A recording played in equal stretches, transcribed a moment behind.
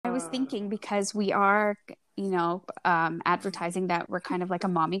was thinking because we are, advertising that we're kind of like a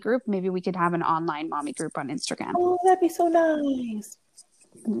mommy group. Maybe we could have an online mommy group on Instagram. Oh, that'd be so nice.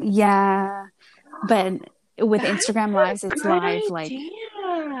 Yeah. But with That's Instagram a Lives, it's good live like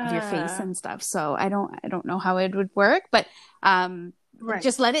of your face idea. and stuff. So I don't know how it would work, but Right,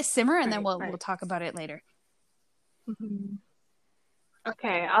 just let it simmer and then right, we'll right. talk about it later. Mhm.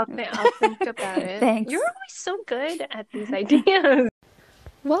 Okay, I'll think about it. You're Thanks. always so good at these ideas.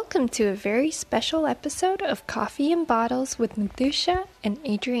 Welcome to a very special episode of Coffee and Bottles with Nathusha and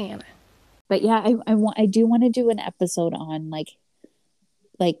Adriana. But yeah, I do want to do an episode on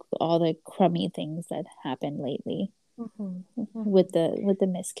like all the crummy things that happened lately with the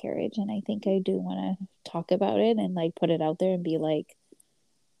miscarriage, and I think I do want to talk about it and like put it out there and be like,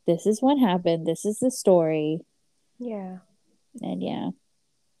 this is what happened, this is the story, Yeah. and yeah, and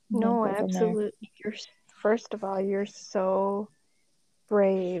then No, go from there. absolutely. First of all, you're so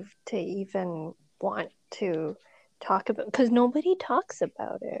brave to even want to talk about, because nobody talks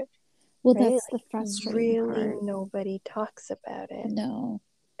about it, Well, right? that's the Like, frustrating really part. nobody talks about it. No.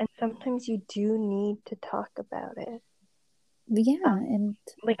 And sometimes you do need to talk about it. Yeah, and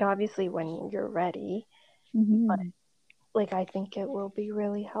Like, obviously, when you're ready, but mhm. like, I think it will be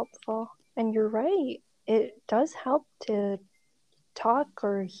really helpful. And you're right, it does help to talk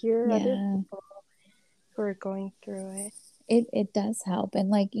or hear other Yeah, people who are going through it. it does help, and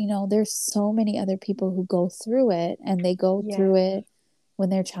like, there's so many other people who go through it, and they go Yeah. through it when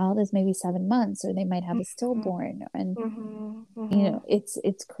their child is maybe 7 months, or they might have a stillborn, and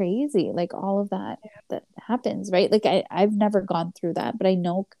it's crazy, like all of that that happens, right? Like I've never gone through that, but I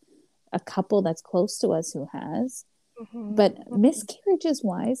know a couple that's close to us who has. But miscarriages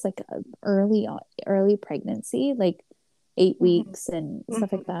wise, like early pregnancy, like 8 weeks and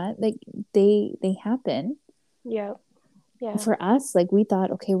stuff like that, like they happen. Yeah. Yeah. For us, like we thought,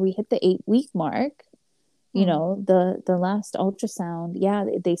 okay, we hit the 8 week mark. The last ultrasound, yeah,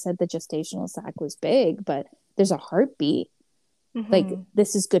 they said the gestational sac was big, but there's a heartbeat. Like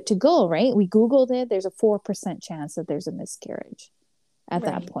this is good to go, right? We Googled it. There's a 4% chance that there's a miscarriage at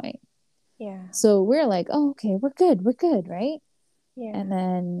that Right. point. Yeah. So we're like, oh, okay, we're good, right? Yeah. And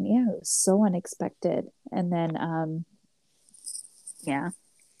then yeah, it was so unexpected. And then yeah,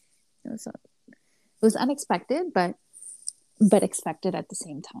 it was unexpected, but expected at the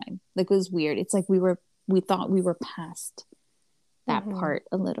same time. Like it was weird. It's like we thought we were past that part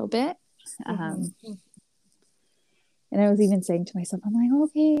a little bit. And I was even saying to myself, I'm like,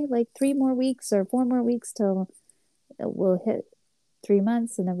 okay, like 3 more weeks or 4 more weeks till we'll hit 3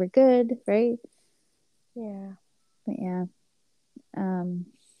 months and then we're good, right? Yeah. But yeah. Um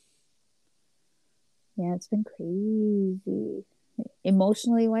yeah, it's been crazy.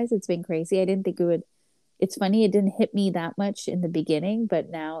 Emotionally wise, it's been crazy. I didn't think it would. It's funny, it didn't hit me that much in the beginning, but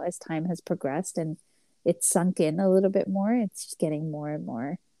now as time has progressed and it's sunk in a little bit more, it's just getting more and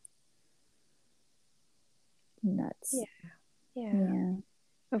more nuts. Yeah. Yeah. Yeah.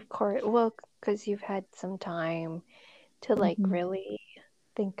 Of course. Well, because you've had some time to like really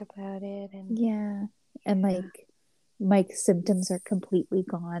think about it, and Yeah. And like my symptoms are completely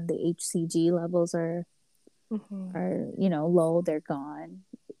gone. The HCG levels are low, they're gone.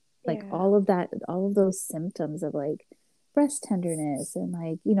 Like yeah. all of that, all of those symptoms of like breast tenderness and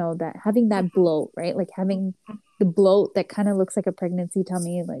like, that having that bloat, right? Like having the bloat that kind of looks like a pregnancy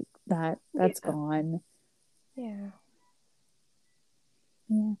tummy, like that's Yeah. gone. Yeah.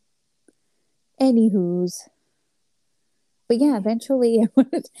 Yeah. Anywho's. But yeah, eventually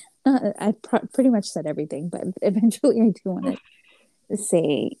I pretty much said everything, but eventually I do want to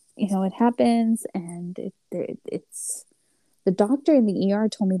say, it happens, and it's the doctor in the ER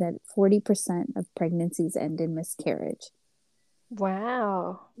told me that 40% of pregnancies end in miscarriage.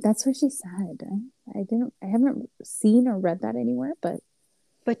 Wow. That's what she said. I haven't seen or read that anywhere, but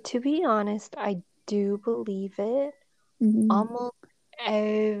But to be honest, I do believe it. Almost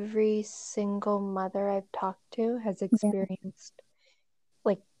every single mother I've talked to has yeah, experienced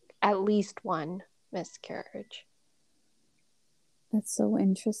like at least one miscarriage. that's so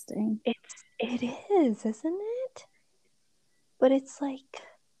interesting. It is, isn't it? But it's like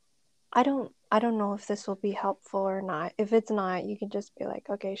I don't know if this will be helpful or not. If it's not, you can just be like,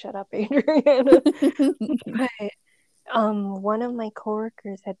 okay, shut up, Adriana. But one of my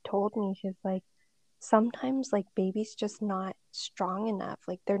coworkers had told me, she's like, sometimes like baby's just not strong enough.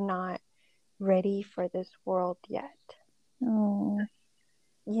 Like they're not ready for this world yet. Oh,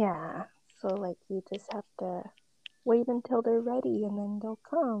 Yeah. So like you just have to wait until they're ready and then they'll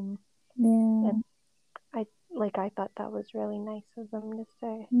come. yeah. And I thought that was really nice of them to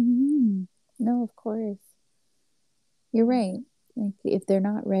say. No, of course. You're right. Like if they're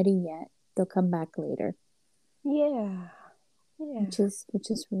not ready yet, they'll come back later. Yeah. Yeah. Which is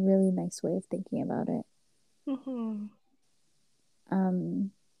a really nice way of thinking about it. Mm-hmm.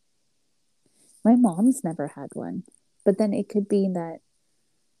 My mom's never had one, but then it could be that,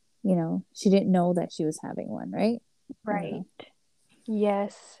 she didn't know that she was having one, right? I don't Right. know.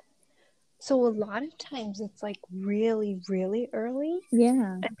 Yes. So a lot of times it's like really, really early,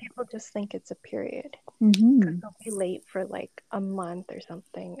 Yeah. and people just think it's a period. Mm-hmm. They'll be late for like a month or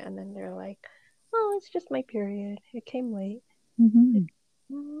something, and then they're like, "Oh, it's just my period. It came late." Mm-hmm. Like,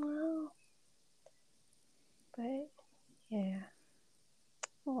 well, but yeah.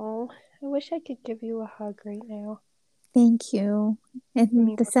 Oh, I wish I could give you a hug right now. Thank you. I And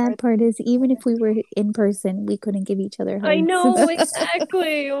mean, the sad regardless. part is, even if we were in person, we couldn't give each other I hugs. know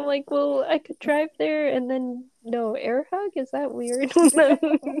exactly. I'm like, well, I could drive there and then no air hug. Is that weird?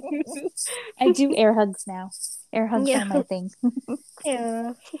 I do air hugs now. Air hugs Yeah, are my thing,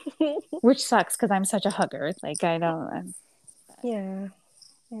 yeah, which sucks because I'm such a hugger. Like I don't. yeah,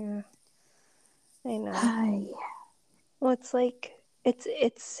 yeah. I know. Hi. Well, it's like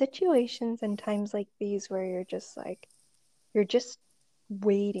it's situations and times like these where you're just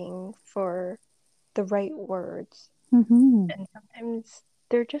waiting for the right words, Mm-hmm. and sometimes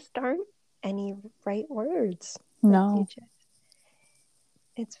there just aren't any right words. Like you No. just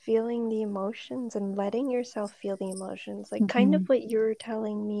it's feeling the emotions and letting yourself feel the emotions, like kind Mm-hmm. of what you were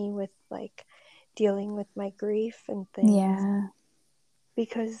telling me with like dealing with my grief and things. Yeah.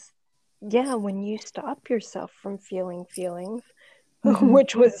 Because yeah, when you stop yourself from feeling feelings, Mm-hmm.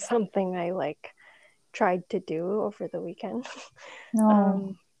 which was something I like tried to do over the weekend, No.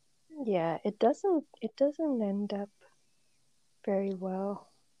 um yeah, it doesn't end up very well.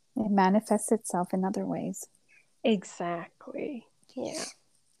 It manifests itself in other ways. Exactly. Yeah.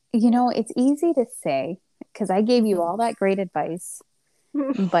 It's easy to say because I gave you all that great advice,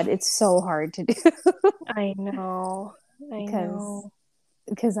 but it's so hard to do I know. I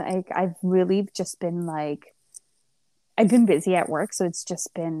because know. I've really just been like I've been busy at work, so it's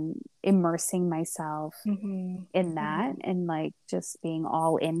just been immersing myself Mm-hmm. in that Mm-hmm. and like just being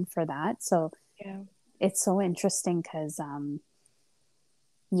all in for that. So Yeah. it's so interesting because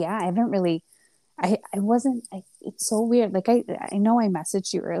yeah, I haven't really I wasn't it's so weird. Like I know I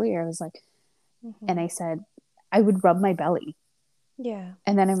messaged you earlier. I was like, and Mm-hmm. I said I would rub my belly. Yeah.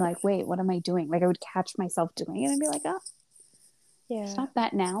 And then I'm like, wait, what am I doing? Like I would catch myself doing it and be like, oh, Yeah. stop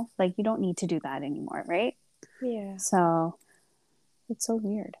that now. Like you don't need to do that anymore, right? Yeah. So it's so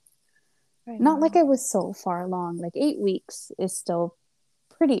weird. I Not like know. I was so far along. Like 8 weeks is still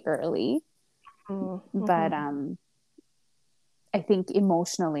pretty early, but Mm-hmm. I think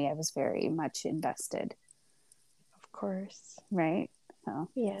emotionally I was very much invested, Of course. right? So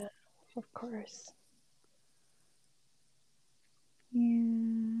Yeah. Of course.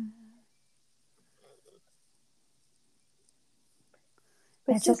 yeah.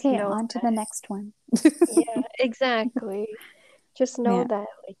 But It's just okay. know On to that. the next one. Yeah. Exactly. Just know Yeah. that,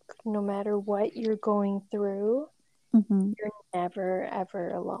 like, no matter what you're going through, Mm-hmm. you're never ever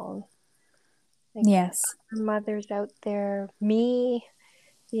alone. Like, Yes. mothers out there, me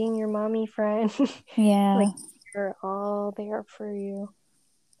being your mommy friend, like, Yeah. we're all there for you.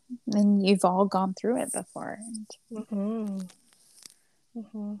 And you've all gone through it before. And Mm-hmm.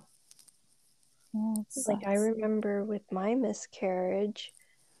 Mm-hmm. yeah, it Like, I sucks. remember with my miscarriage,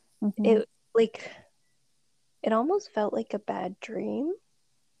 Mm-hmm. it like it almost felt like a bad dream,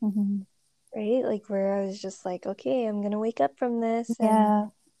 Mm-hmm. right? Like where I was just like, okay, I'm gonna wake up from this and Yeah.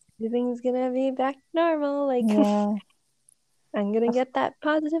 everything's gonna be back to normal. Like Yeah. I'm gonna get that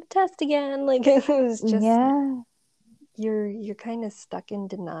positive test again. Like it was just Yeah. you're kind of stuck in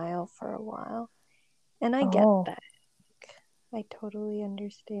denial for a while. And I get Oh, that. I totally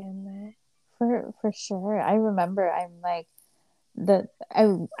understand that. for sure. I remember I'm like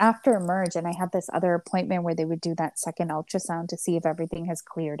I after Emerge and I had this other appointment where they would do that second ultrasound to see if everything has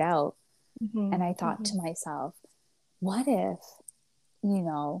cleared out. Mm-hmm. And I thought Mm-hmm. to myself, what if, you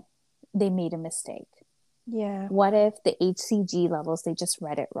know, they made a mistake? Yeah. What if the HCG levels, they just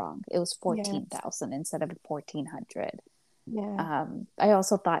read it wrong? It was Yeah. 14,000 instead of 1,400. Yeah. I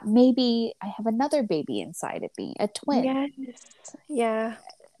also thought maybe I have another baby inside of me, a twin. Yes. Yeah.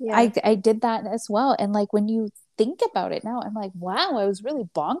 Yeah. I did that as well. And like when you think about it now, I'm like, wow, I was really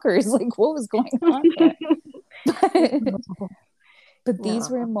bonkers. Like what was going on there? But these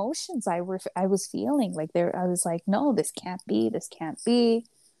No. were emotions I was feeling. Like there I was like, no, this can't be, this can't be.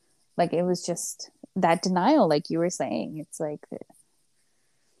 Like it was just that denial, like you were saying. It's like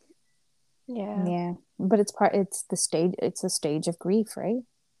Yeah. yeah. But it's the stage of grief, right?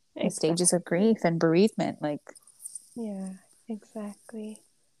 The stages of Exactly. grief and bereavement. Like Yeah. Exactly.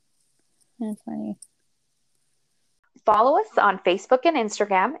 That's funny. Follow us on Facebook and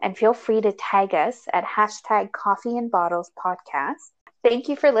Instagram, and feel free to tag us at #Coffee and Bottles Podcast. Thank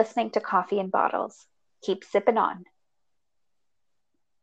you for listening to Coffee and Bottles. Keep sipping on.